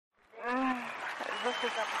is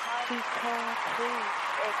a Party King Keys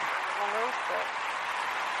exclusive.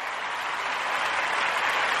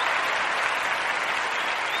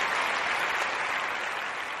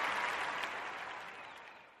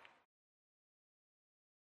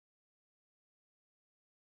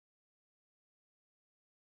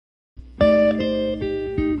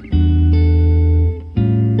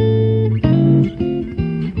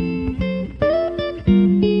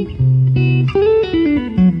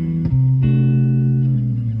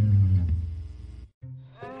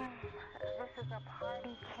 This is a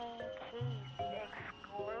Party King Keys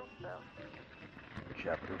exclusive.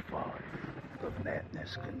 Chapter 5. The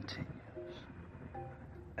madness continues.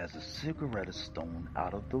 As a cigarette is thrown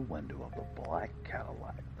out of the window of the black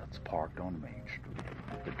Cadillac that's parked on Main Street,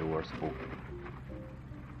 the doors open.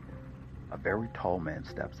 A very tall man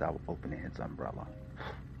steps out, opening his umbrella.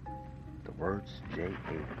 The words J.A.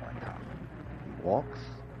 on top. He walks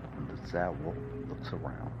on the sidewalk, looks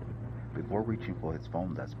around, before reaching for his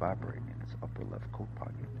phone that's vibrating in his upper left coat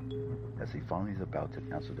pocket. As he finally is about to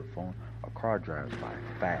answer the phone, a car drives by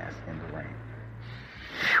fast in the rain,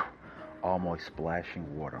 almost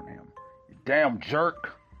splashing water on him. "You damn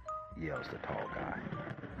jerk!" yells the tall guy.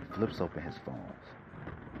 He flips open his phones.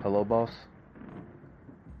 "Hello, boss?"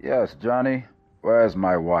 "Yes, Johnny. Where's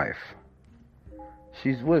my wife?"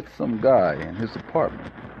 "She's with some guy in his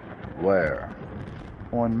apartment." "Where?"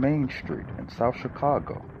 "On Main Street in South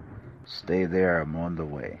Chicago." "Stay there. I'm on the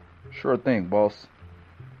way." "Sure thing, boss."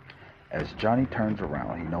 As Johnny turns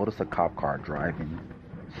around, he notices a cop car driving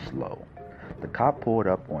slow. The cop pulled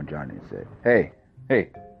up on Johnny and said, Hey,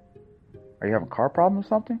 are you having a car problem or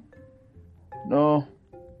something?" "No,"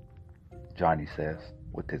 Johnny says,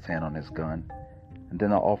 with his hand on his gun. And then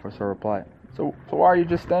the officer replied, So why are you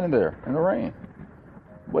just standing there in the rain?"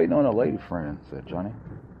 "Waiting on a lady friend," said Johnny.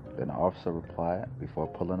 Then the officer replied, before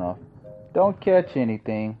pulling off, "Don't catch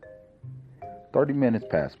anything." 30 minutes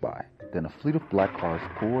passed by. Then a fleet of black cars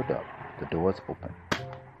pulled up. The doors open.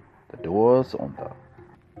 The doors on the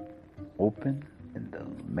open, and the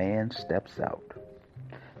man steps out.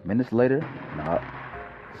 Minutes later, not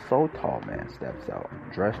so tall man steps out,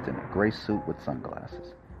 dressed in a gray suit with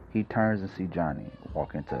sunglasses. He turns and sees Johnny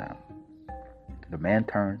walk into him. The man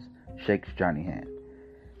turns, shakes Johnny's hand.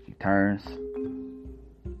 He turns.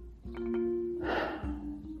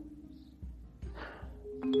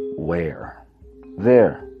 "Where?"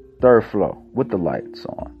 "There, third floor, with the lights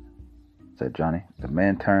on," said Johnny. The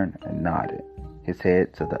man turned and nodded his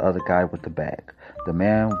head to the other guy with the bag. The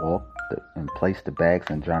man walked and placed the bags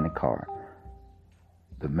in Johnny's car.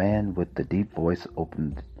 The man with the deep voice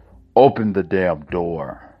opened the damn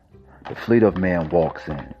door. The fleet of men walks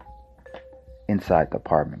in. Inside the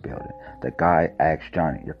apartment building, the guy asked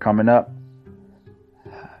Johnny, "You're coming up?"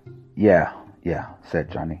 Yeah, said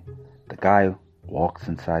Johnny. The guy walks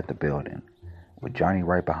inside the building, with Johnny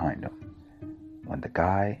right behind him. When the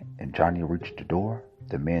guy and Johnny reached the door,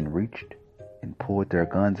 the men reached and pulled their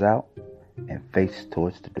guns out and faced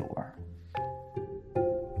towards the door.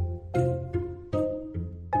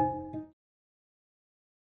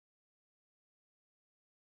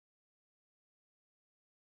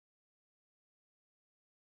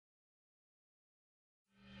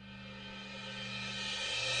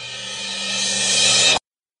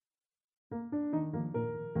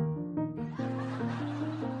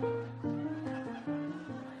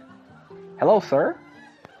 "Hello, sir,"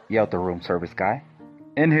 yelled the room service guy.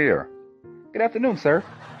 "In here." "Good afternoon, sir.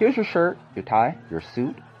 Here's your shirt, your tie, your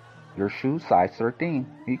suit, your shoes, size 13.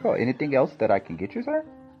 Here you go. Anything else that I can get you, sir?"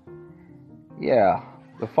 "Yeah,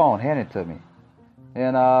 the phone. Hand it to me.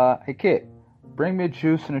 And, hey, kid, bring me a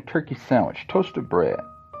juice and a turkey sandwich, toasted bread.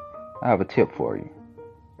 I have a tip for you."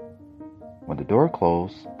 When the door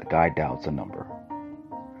closed, the guy dials a number.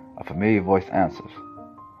 A familiar voice answers.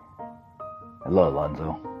 "Hello,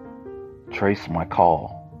 Alonzo. Trace my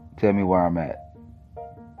call. Tell me where I'm at.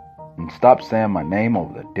 And stop saying my name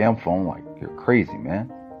over the damn phone like you're crazy, man."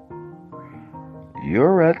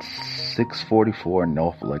 "You're at 644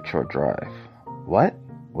 North Lakeshore Drive." "What?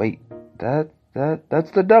 Wait,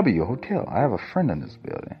 that's the W Hotel. I have a friend in this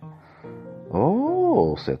building."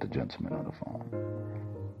 "Oh," said the gentleman on the phone.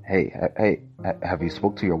 Hey, have you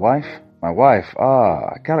spoke to your wife?" "My wife?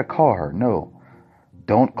 I gotta call her." "No,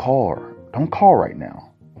 don't call her. Don't call right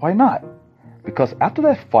now." "Why not?" "Because after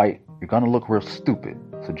that fight, you're gonna look real stupid.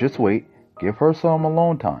 So just wait. Give her some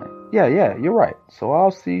alone time." Yeah, you're right. So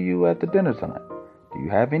I'll see you at the dinner tonight. Do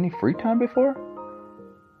you have any free time before?"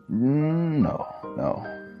 No.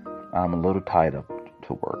 I'm a little tied up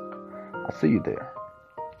to work. I'll see you there."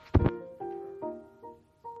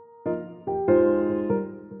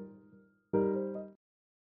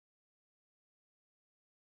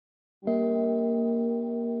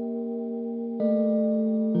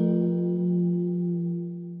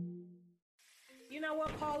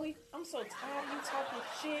 I'm so tired of you talking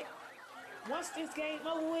shit. Once this game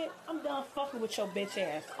over with, I'm done fucking with your bitch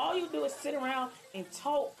ass. All you do is sit around and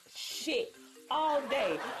talk shit all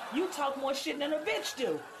day. You talk more shit than a bitch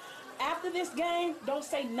do. After this game, don't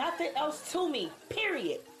say nothing else to me.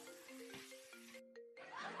 Period.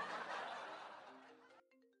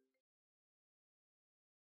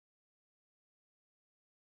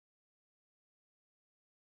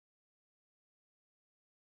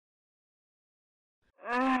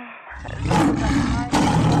 This is a high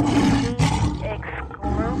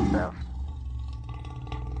exclusive.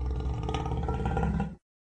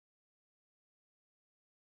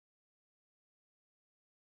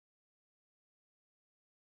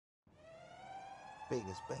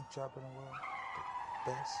 Biggest bank job in the world,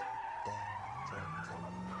 the best damn drug job.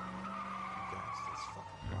 You guys just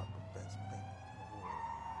fucking robbed the best bank in the world,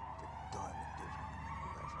 the Diamond District. You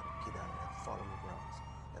guys gotta get out of there, follow the routes,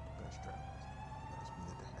 got the best drivers. You guys can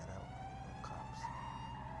get the head out, no cops,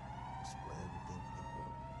 display everything equal.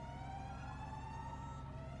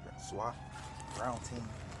 You got SWAT, ground team,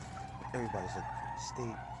 everybody's looking for you.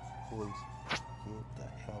 State, police, get the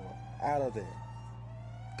hell out of there.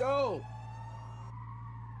 Go!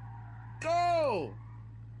 Go!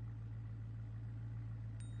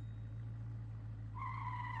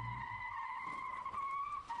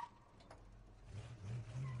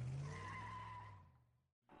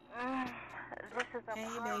 This is a Hey,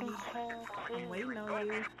 Poppy baby. King I'm Key waiting on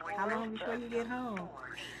you. How long before exclusive. you get home?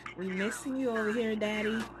 We missing you over here,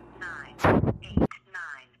 Daddy. 989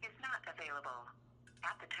 is not available.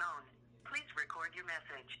 At the tone, please record your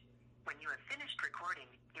message. When you have finished recording,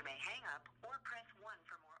 you may hang up or press 1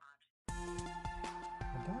 for more options.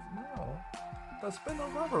 I don't know. There's been a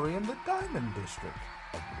robbery in the Diamond District.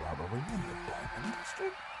 A robbery in the Diamond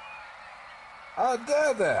District?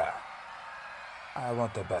 There! I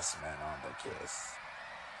want the best man on the case.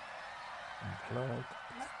 Employed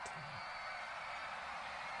Platinum.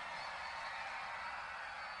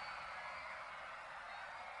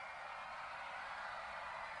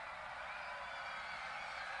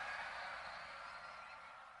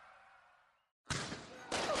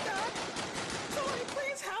 Oh, God. Somebody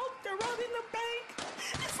please help. They're robbing the bank.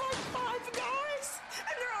 It's like 5 guys,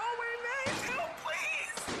 and they're all wearing masks. Help,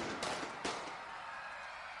 please.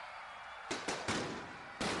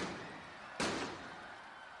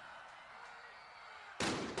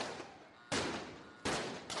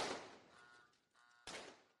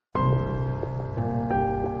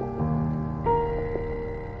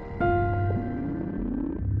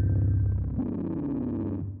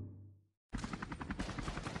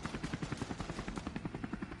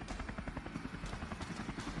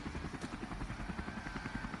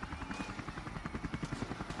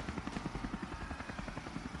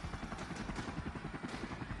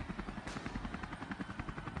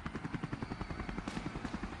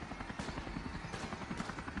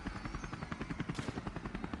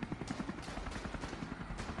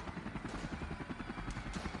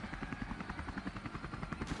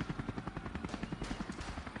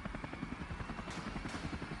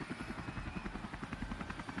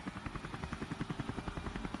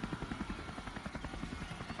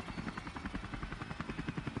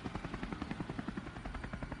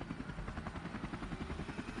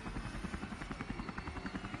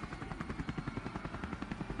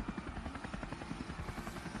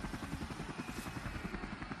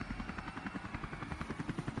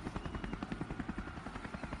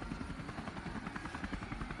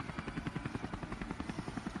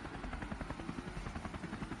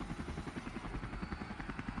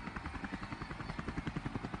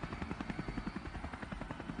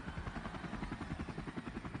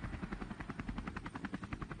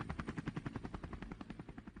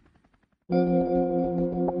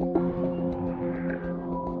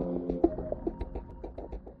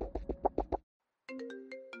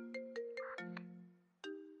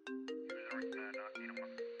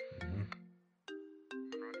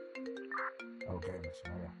 Okay, Miss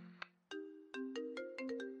Maya.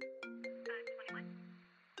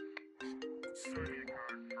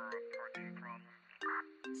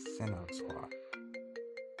 Send out SWAT.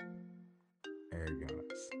 Air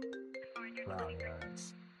units. Ground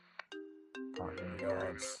units. Parking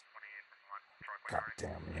units.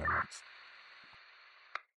 Goddamn units.